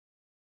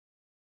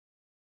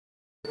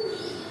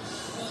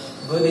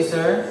Good day,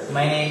 sir.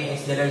 My name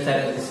is Delar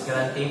Cyrus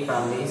Escalante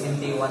from the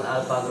SMT 1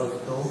 Alpha Group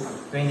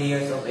 2, 20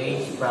 years of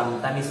age,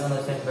 from Tamis Uno,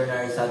 St.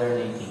 Bernard, Southern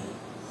Haiti.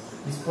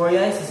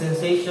 Dysphoria is a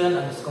sensation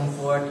of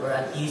discomfort or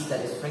unease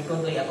that is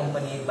frequently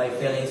accompanied by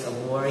feelings of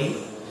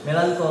worry,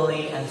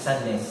 melancholy, and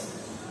sadness.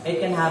 It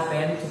can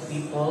happen to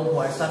people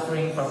who are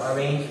suffering from a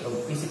range of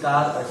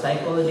physical or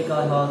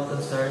psychological health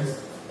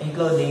concerns,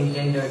 including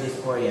gender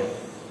dysphoria.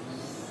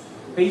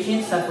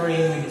 Patients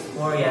suffering with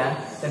dysphoria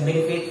can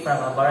benefit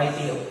from a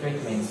variety of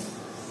treatments,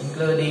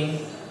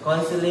 including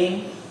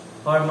counseling,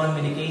 hormone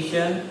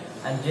medication,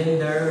 and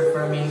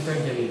gender-affirming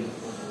surgery.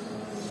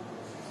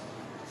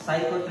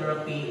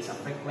 Psychotherapy is a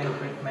frequent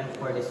treatment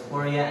for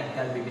dysphoria and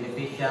can be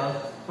beneficial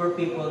for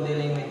people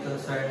dealing with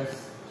concerns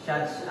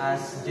such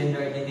as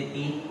gender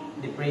identity,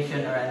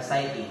 depression, or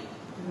anxiety.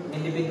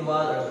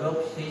 Individual or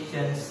group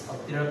sessions of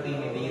therapy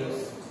may be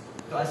used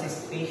to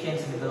assist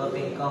patients in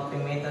developing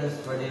coping methods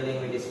for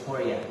dealing with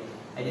dysphoria,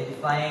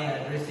 identifying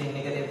and addressing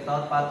negative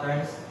thought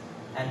patterns,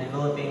 and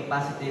developing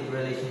positive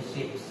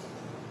relationships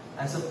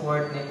and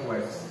support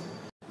networks.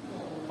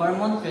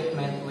 Hormone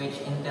treatment,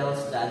 which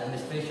entails the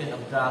administration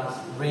of drugs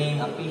bringing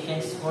a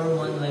patient's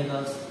hormone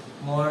levels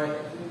more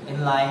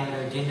in line with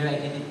their gender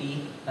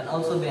identity, can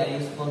also be a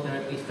useful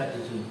therapy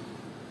strategy.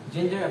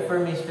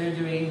 Gender-affirming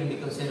surgery may be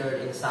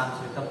considered in some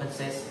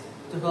circumstances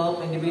to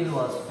help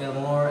individuals feel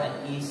more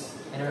at ease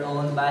in their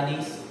own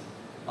bodies.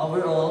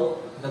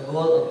 Overall, the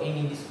goal of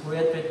any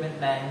dysphoria treatment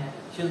plan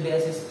should be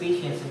assist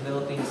patients in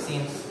developing a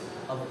sense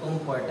of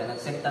comfort and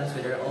acceptance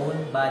with their own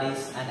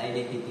bodies and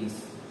identities.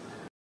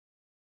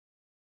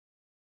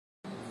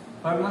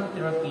 Hormone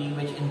therapy,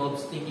 which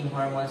involves taking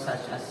hormones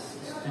such as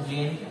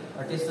estrogen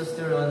or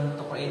testosterone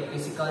to create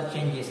physical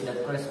changes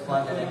that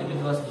correspond to an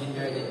individual's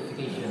gender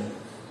identification,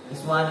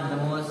 is one of the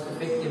most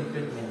effective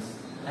treatments.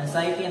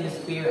 Anxiety and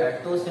despair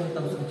are two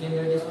symptoms of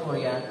gender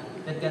dysphoria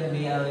that can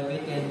be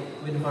alleviated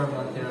with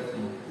hormone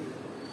therapy.